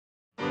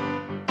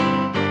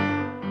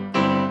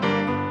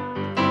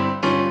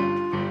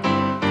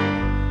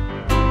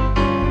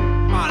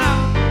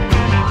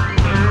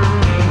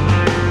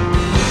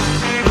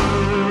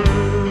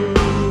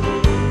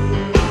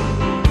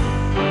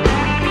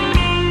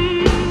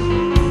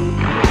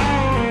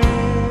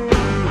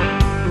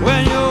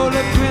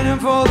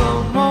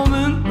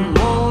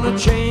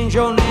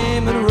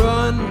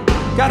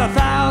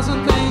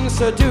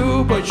to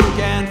do, but you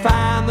can't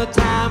find the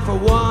time for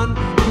one.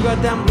 You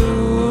got them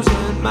blues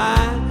in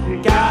mind.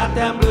 You got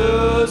them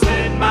blues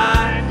in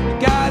mind.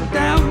 You got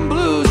them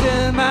blues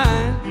in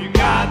mind. You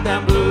got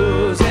them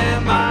blues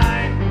in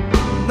mind.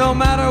 No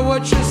matter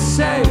what you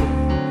say,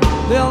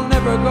 they'll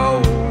never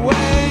go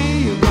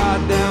away. You got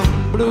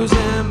them blues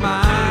in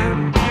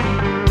mind.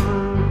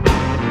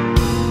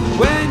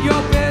 When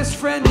your best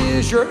friend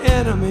is your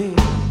enemy,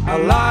 a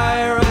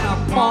liar and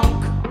a punk,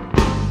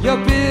 your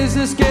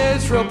business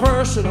gets real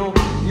personal,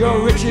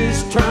 your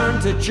riches turn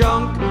to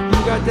junk.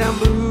 You got them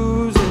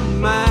blues in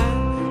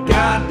mind.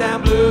 Got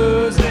them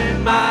blues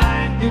in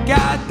mind. You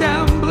got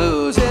them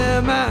blues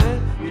in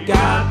mind. You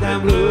got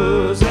them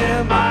blues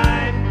in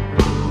mind.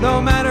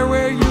 No matter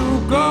where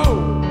you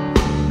go,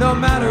 no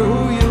matter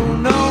who you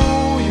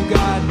know, you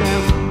got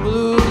them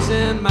blues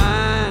in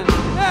mind.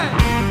 Hey!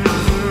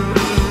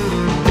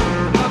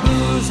 My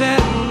blues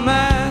in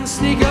mind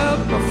sneak up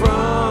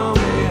from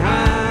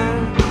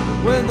behind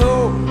with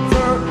no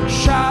first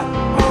shot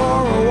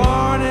or a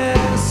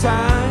warning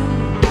sign.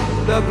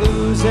 The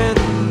blues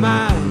in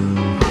mind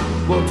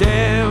will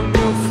damn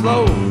your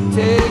flow,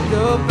 take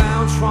the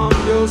bounce from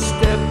your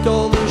step,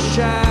 dull the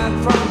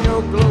shine from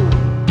your glow.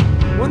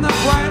 When the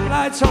bright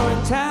lights are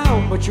in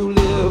town, but you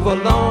live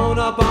alone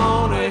up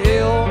on a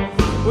hill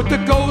with the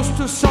ghost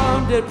of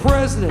some dead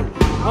president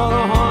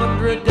on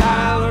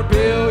 $100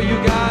 bill. You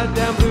got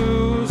them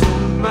blues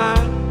in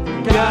mind.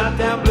 You got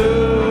them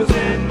blues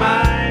in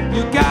mind.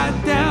 You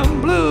got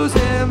them blues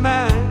in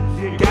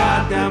mind. You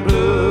got them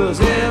blues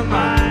in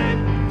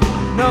mind.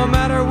 No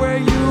matter where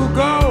you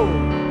go,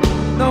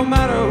 no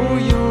matter who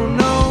you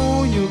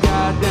know, you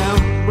got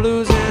them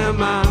blues in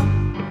mind.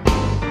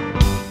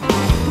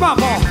 Come on,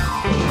 Paul.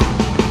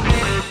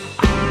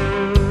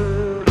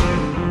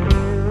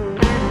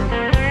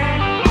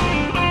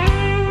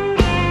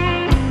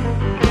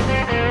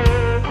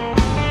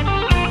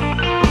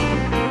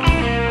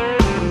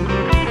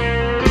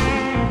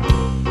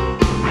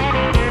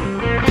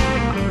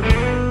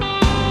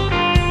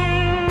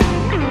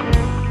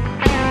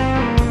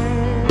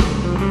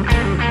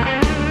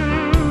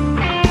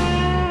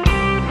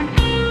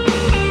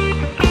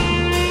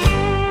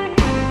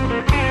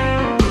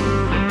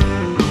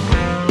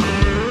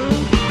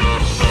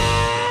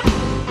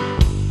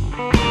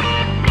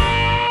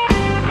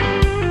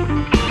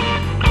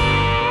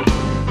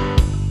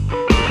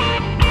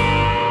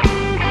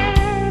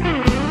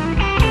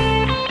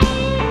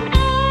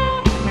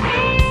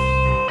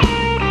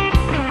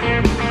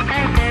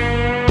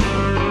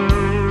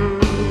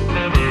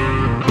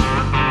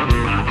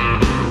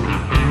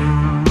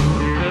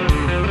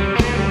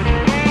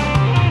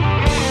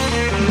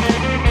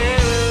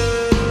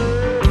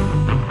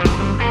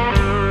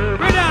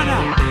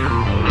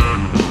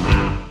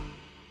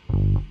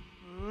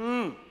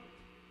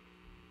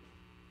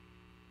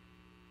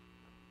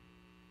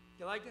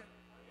 You like that?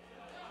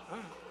 All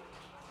right.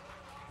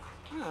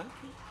 All right.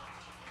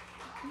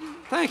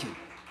 Thank you.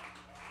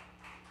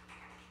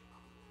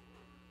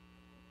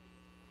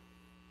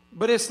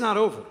 But it's not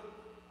over.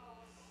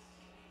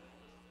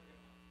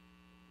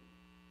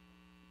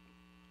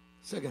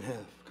 Second half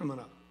coming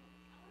up.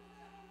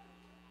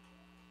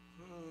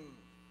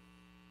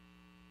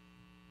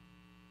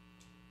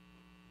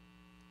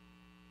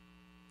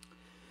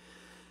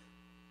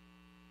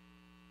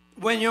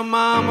 When your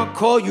mama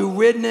call you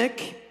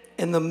redneck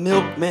and the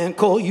milkman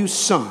call you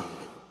son,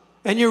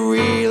 and you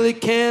really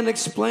can't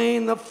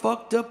explain the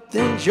fucked up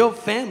things your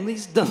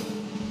family's done.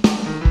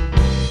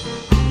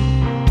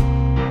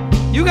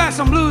 You got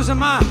some blues in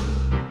mind.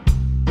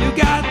 You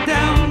got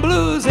them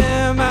blues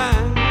in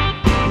mind.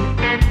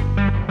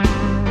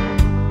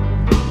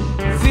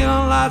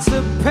 Feeling lots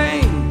of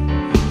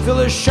pain. Fill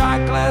the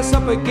shot glass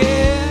up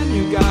again.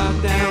 You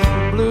got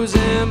them blues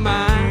in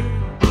mind.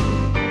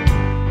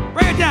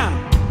 Break it down.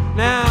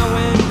 Now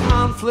when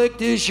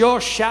conflict is your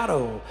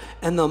shadow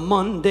and the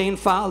mundane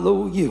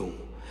follow you,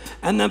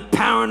 and the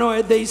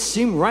paranoid they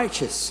seem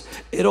righteous,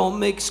 it all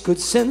makes good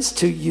sense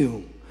to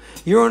you.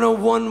 You're in a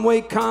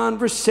one-way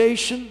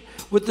conversation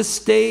with the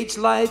stage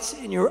lights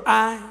in your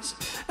eyes,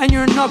 and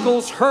your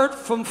knuckles hurt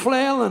from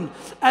flailing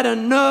at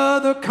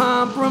another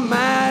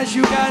compromise.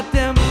 You got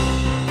them.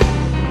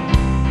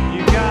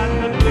 You got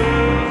the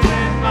blues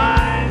in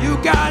mind. You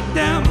got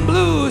them